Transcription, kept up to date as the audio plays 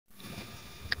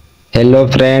Hello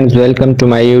friends, welcome to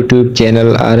my YouTube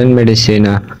channel RN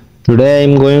Medicina. Today I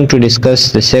am going to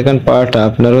discuss the second part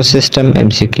of nervous system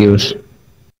MCQs.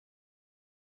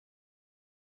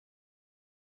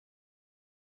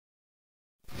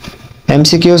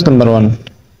 MCQs number 1.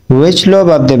 Which lobe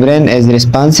of the brain is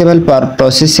responsible for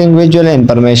processing visual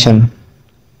information?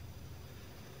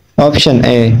 Option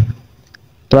A.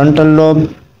 Frontal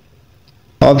lobe.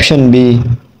 Option B.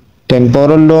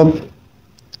 Temporal lobe.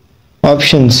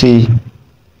 Option C.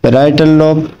 Parietal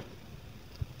lobe.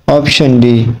 Option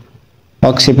D.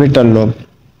 Occipital lobe.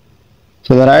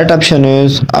 So the right option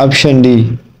is option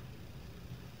D.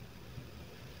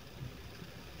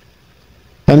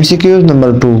 MCQ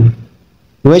number 2.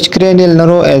 Which cranial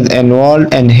nerve is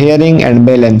involved in hearing and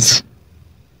balance?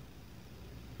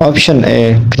 Option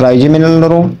A. Trigeminal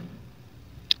nerve.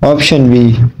 Option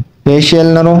B.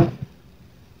 Facial nerve.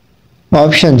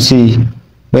 Option C.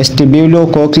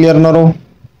 Vestibulocochlear nerve.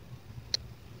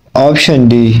 Option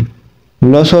D.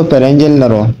 Glossopharyngeal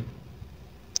nerve.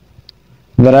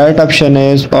 The right option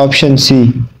is option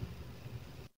C.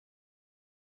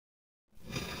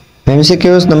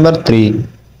 MCQs number 3.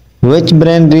 Which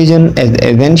brain region is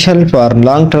essential for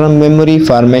long-term memory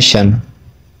formation?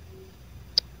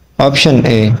 Option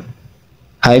A.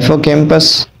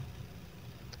 Hippocampus.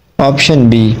 Option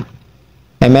B.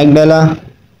 Amygdala.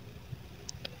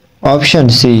 Option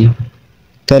C.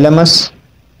 Thalamus.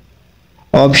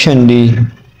 Option D.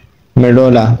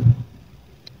 Medulla.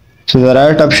 So the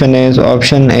right option is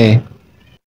option A.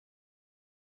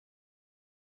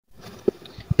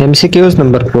 MCQs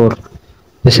number 4.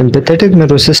 The sympathetic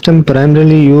nervous system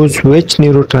primarily uses which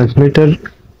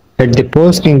neurotransmitter at the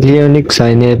postganglionic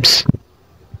synapse?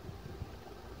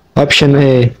 Option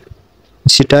A.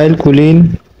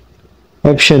 Acetylcholine.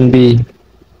 Option B.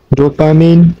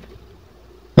 Dopamine.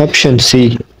 Option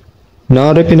C.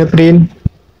 Norepinephrine.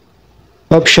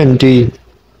 Option D.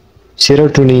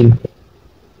 Serotonin.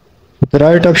 The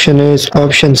right option is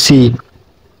option C.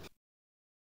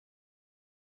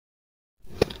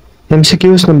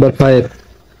 MCQs number 5.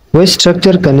 Which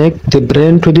structure connects the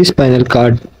brain to the spinal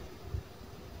cord?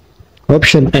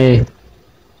 Option A.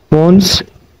 Pons.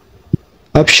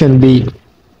 Option B.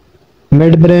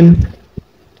 Midbrain.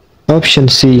 Option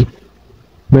C.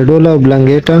 Medulla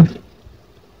oblongata.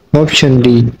 Option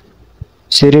D.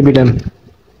 Cerebellum.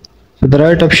 So the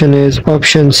right option is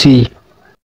option C.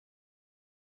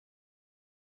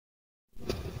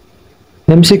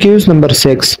 MCQs number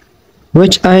 6.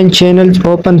 Which ion channels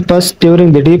open first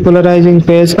during the depolarizing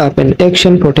phase of an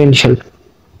action potential?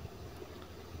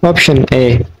 Option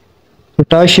A.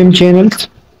 Potassium channels.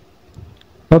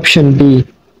 Option B.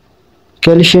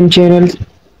 Calcium channels.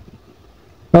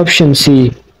 Option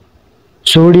C.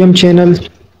 Sodium channels.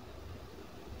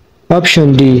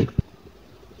 Option D.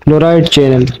 Chloride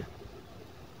channels.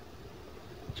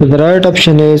 So the right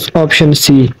option is option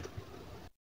C.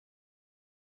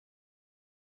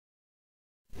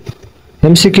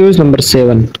 MCQs number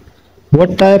 7.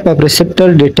 What type of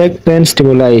receptor detect pain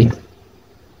stimuli?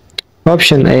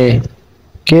 Option A.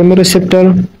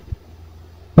 Chemoreceptor.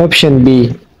 Option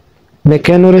B.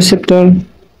 Mechanoreceptor.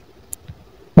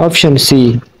 Option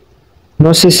C.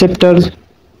 Nociceptors.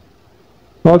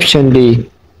 Option D.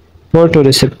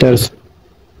 Photoreceptors.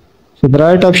 So the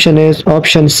right option is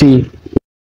option C.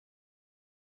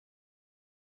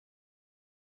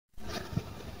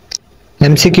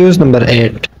 MCQs number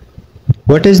 8.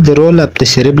 What is the role of the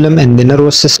cerebellum in the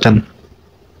nervous system?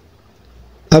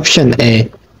 Option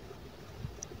A.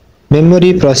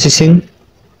 Memory processing.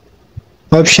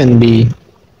 Option B.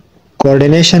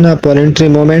 Coordination of voluntary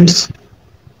movements.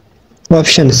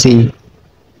 Option C.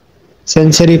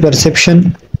 Sensory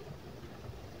perception.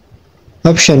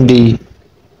 Option D.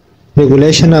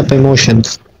 Regulation of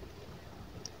emotions.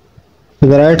 So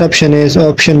the right option is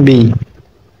option B.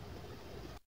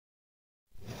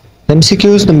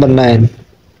 MCQs number 9.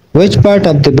 Which part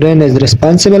of the brain is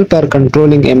responsible for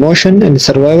controlling emotion and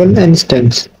survival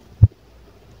instincts?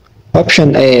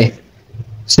 Option A.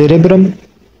 Cerebrum.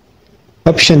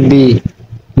 Option B.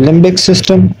 Limbic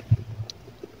system.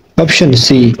 Option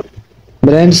C.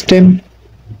 Brainstem.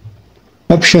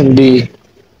 Option D.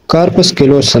 Corpus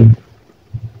callosum.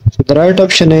 So the right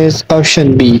option is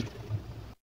option B.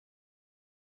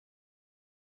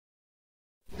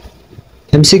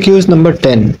 MCQs number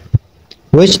 10.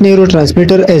 Which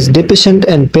neurotransmitter is deficient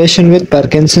in patients with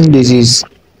Parkinson's disease?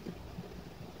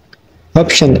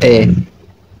 Option A.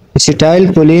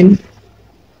 Acetylcholine.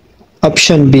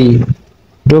 Option B.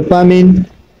 Dopamine.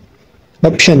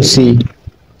 Option C.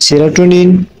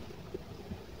 Serotonin.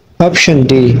 Option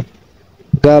D.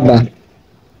 GABA.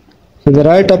 So the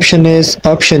right option is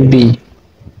option B.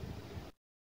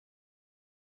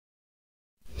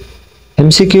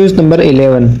 MCQs number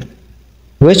 11.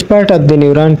 Which part of the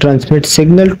neuron transmits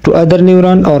signal to other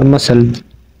neuron or muscle?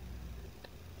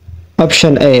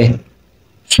 Option A,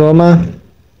 soma.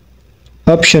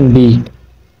 Option B,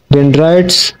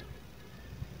 dendrites.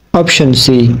 Option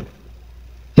C,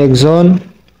 axon.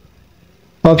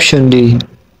 Option D,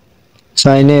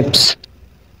 synapse.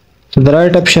 So the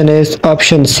right option is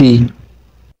option C.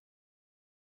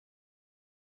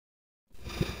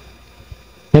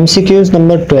 MCQs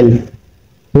number 12.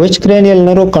 Which cranial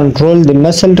nerve controls the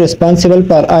muscle responsible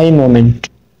for eye movement?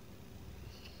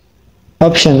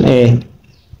 Option A,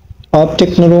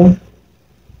 optic nerve.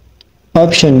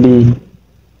 Option B,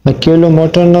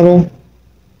 oculomotor nerve.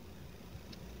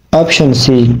 Option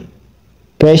C,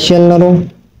 facial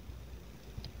nerve.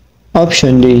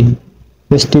 Option D,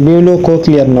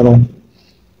 vestibulocochlear nerve.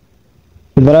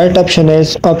 The right option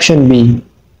is option B.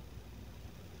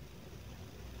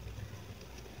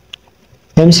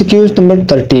 MCQs number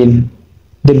 13.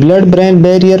 The blood-brain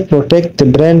barrier protects the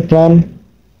brain from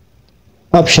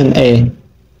option A,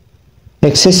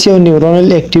 excessive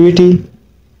neuronal activity.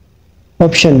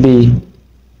 Option B,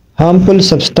 harmful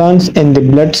substance in the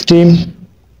bloodstream.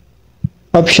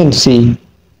 Option C,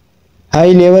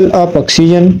 high level of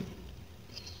oxygen.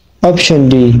 Option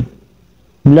D,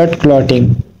 blood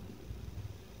clotting.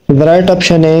 The right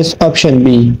option is option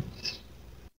B.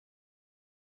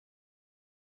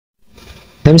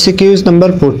 MCQs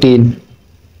number 14.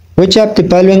 Which of the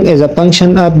following is a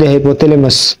function of the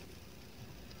hypothalamus?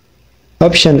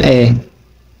 Option A,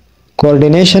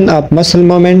 coordination of muscle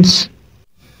movements.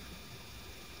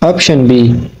 Option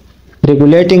B,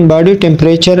 regulating body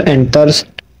temperature and thirst.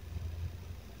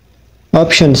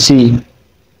 Option C,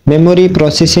 memory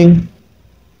processing.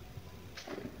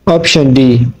 Option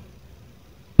D,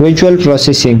 visual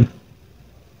processing.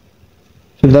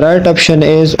 So the right option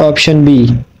is option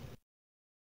B.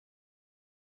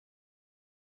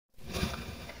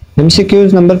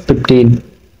 MCQs number 15.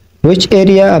 Which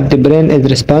area of the brain is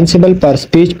responsible for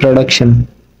speech production?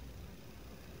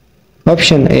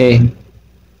 Option A,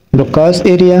 Broca's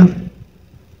area.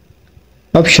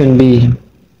 Option B,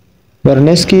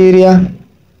 Wernicke area.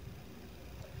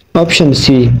 Option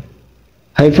C,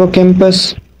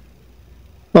 hippocampus.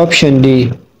 Option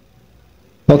D,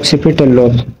 occipital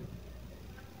lobe.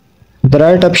 The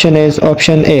right option is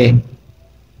option A.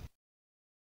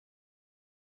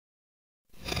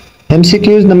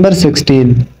 MCQs number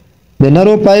 16. The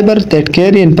nerve fibers that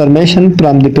carry information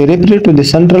from the periphery to the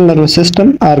central nervous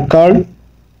system are called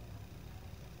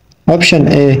option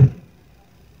A,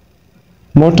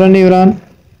 motor neuron.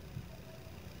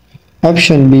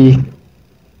 Option B,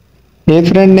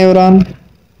 afferent neuron.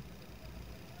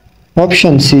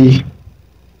 Option C,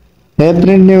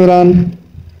 afferent neuron.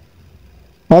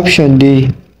 Option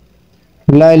D,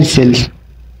 glial cells.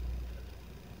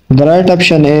 The right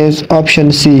option is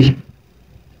option C.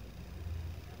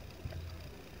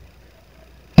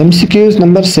 MCQs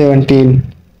number 17.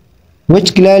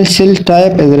 Which glial cell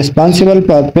type is responsible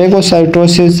for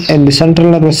phagocytosis in the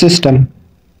central nervous system?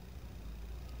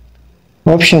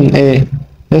 Option A,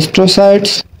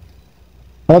 astrocytes.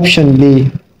 Option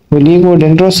B,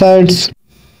 oligodendrocytes.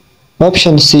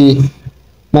 Option C,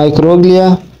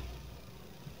 microglia.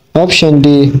 Option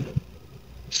D,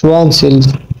 Schwann cells.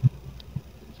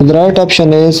 The right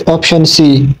option is option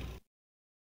C.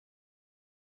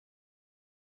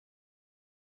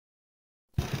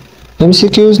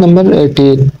 MCQs number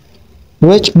 18.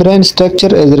 Which brain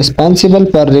structure is responsible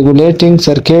for regulating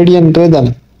circadian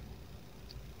rhythm?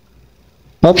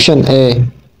 Option A,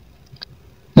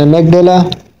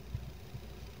 amygdala.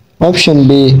 Option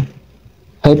B,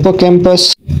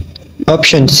 hippocampus.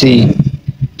 Option C,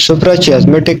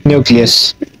 suprachiasmatic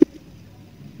nucleus.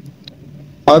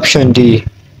 Option D,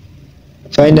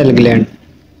 pineal gland.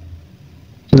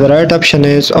 The right option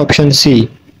is option C.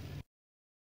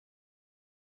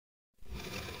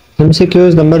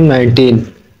 MCQs number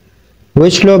 19.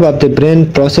 Which lobe of the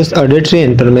brain processes auditory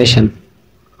information?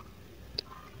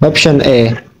 Option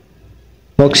A,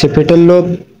 occipital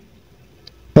lobe.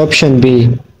 Option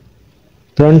B,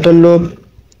 frontal lobe.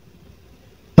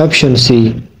 Option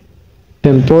C,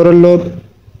 temporal lobe.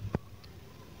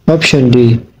 Option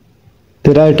D,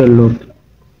 parietal lobe.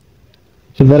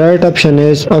 So the right option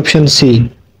is option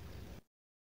C.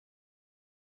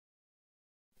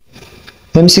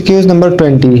 MCQs number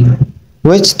 20.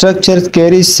 Which structure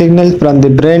carries signals from the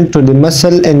brain to the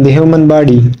muscle in the human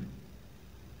body?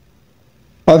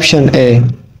 Option A,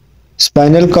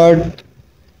 spinal cord.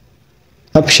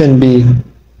 Option B,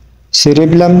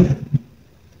 cerebellum.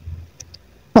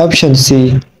 Option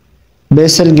C,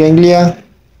 basal ganglia.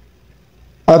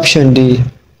 Option D,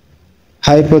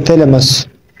 hypothalamus.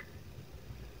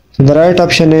 So the right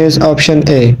option is option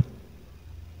A.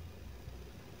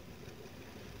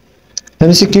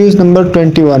 MCQs number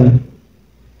 21.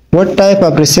 What type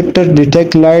of receptor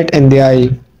detect light in the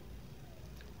eye?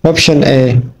 Option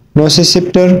A.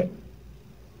 Nociceptor.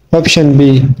 Option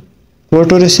B.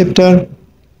 Photoreceptor.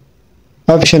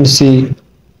 Option C.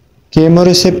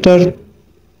 Chemoreceptor.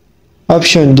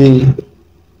 Option D.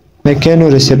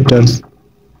 Mechanoreceptors.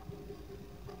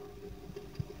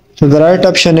 So the right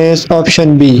option is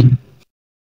option B.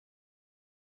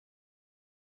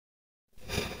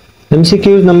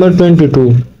 MCQ number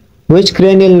 22. Which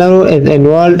cranial nerve is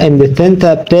involved in the sense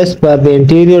of taste for the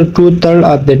anterior two-thirds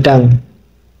of the tongue?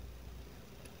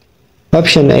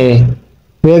 Option A.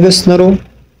 Vagus nerve.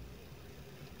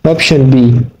 Option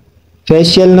B.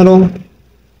 Facial nerve.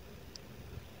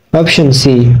 Option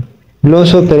C.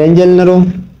 Glossopharyngeal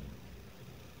nerve.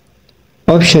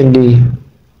 Option D.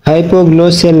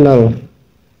 Hypoglossal nerve.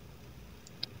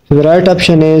 So the right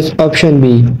option is option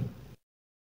B.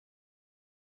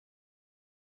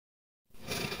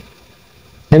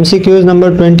 MCQ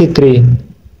number 23.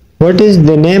 What is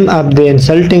the name of the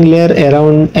insulting layer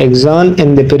around axon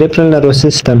in the peripheral nervous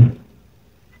system?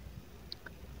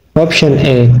 Option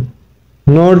A.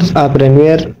 Nodes of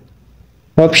Ranvier.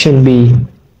 Option B.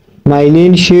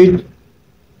 Myelin sheath.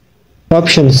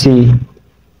 Option C.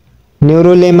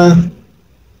 Neurolemma.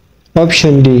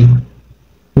 Option D.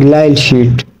 Glial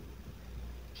sheath.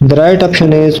 The right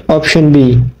option is option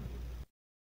B.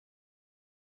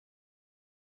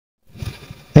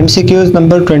 MCQs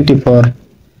number 24.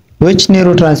 Which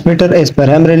neurotransmitter is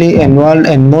primarily involved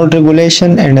in mood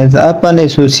regulation and is often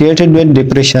associated with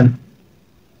depression?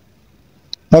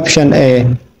 Option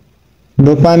A.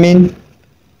 Dopamine.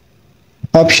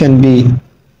 Option B.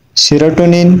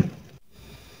 Serotonin.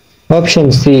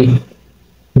 Option C.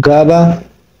 GABA.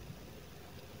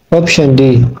 Option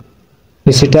D.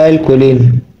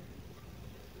 Acetylcholine.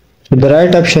 So the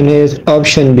right option is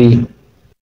option B.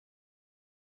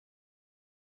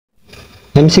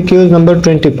 MCQ number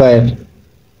 25.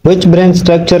 Which brain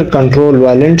structure controls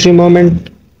voluntary movement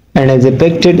and is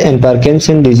affected in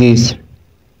Parkinson's disease?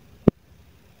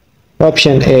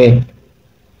 Option A.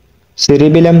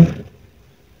 Cerebellum.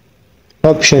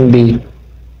 Option B.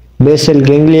 Basal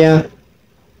ganglia.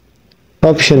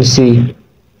 Option C.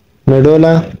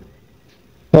 Medulla.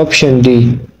 Option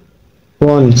D.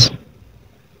 Pons.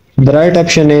 The right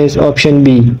option is option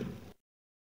B.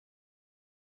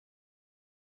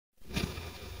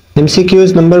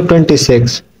 MCQs number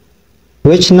 26.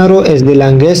 Which nerve is the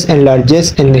longest and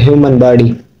largest in the human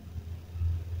body?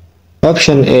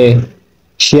 Option A.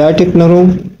 Sciatic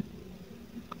nerve.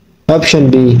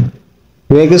 Option B.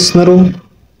 Vagus nerve.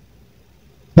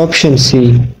 Option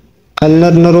C.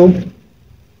 Ulnar nerve.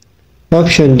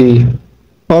 Option D.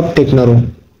 Optic nerve.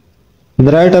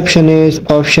 The right option is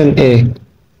option A.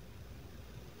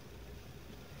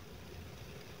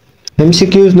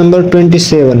 MCQs number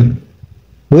 27.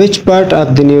 Which part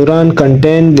of the neuron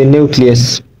contains the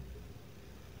nucleus?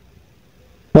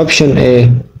 Option A.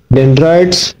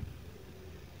 Dendrites.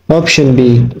 Option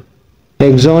B.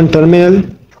 Axon terminal.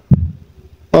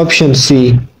 Option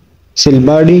C. Cell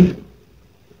body.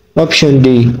 Option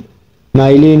D.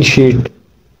 Myelin sheath.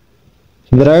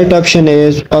 The right option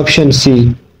is option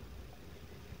C.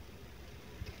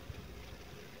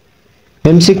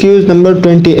 MCQs number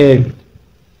 28.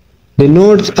 The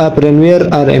nodes of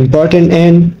Ranvier are important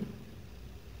in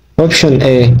option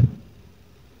A.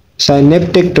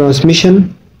 Synaptic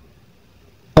transmission.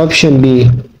 Option B.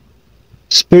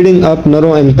 Speeding up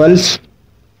neural impulse.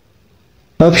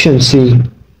 Option C.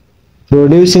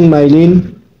 Producing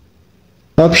myelin.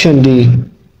 Option D.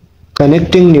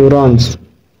 Connecting neurons.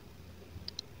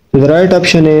 The right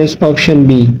option is option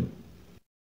B.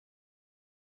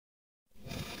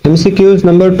 MCQs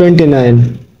number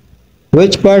 29.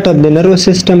 Which part of the nervous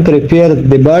system prepares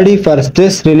the body for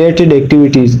stress-related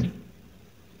activities?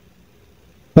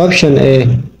 Option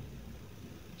A.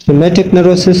 Somatic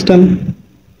nervous system.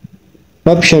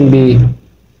 Option B.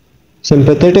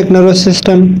 Sympathetic nervous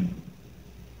system.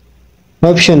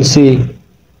 Option C.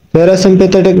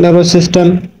 Parasympathetic nervous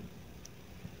system.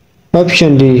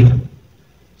 Option D.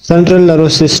 Central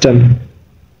nervous system.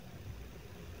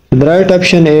 The right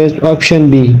option is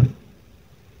option B.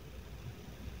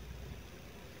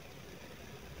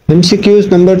 MCQs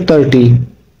number 30.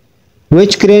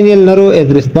 Which cranial nerve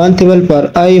is responsible for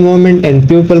eye movement and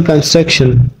pupil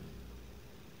construction?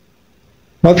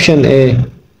 Option A.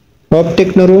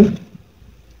 Optic nerve.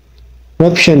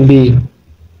 Option B.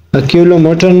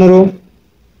 Oculomotor nerve.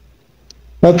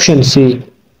 Option C.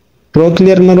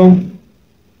 Trochlear nerve.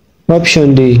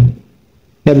 Option D.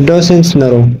 abducens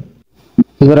nerve.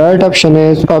 The right option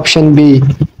is option B.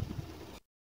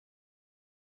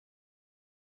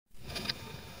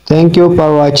 Thank you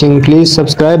for watching. Please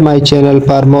subscribe my channel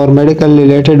for more medical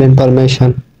related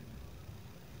information.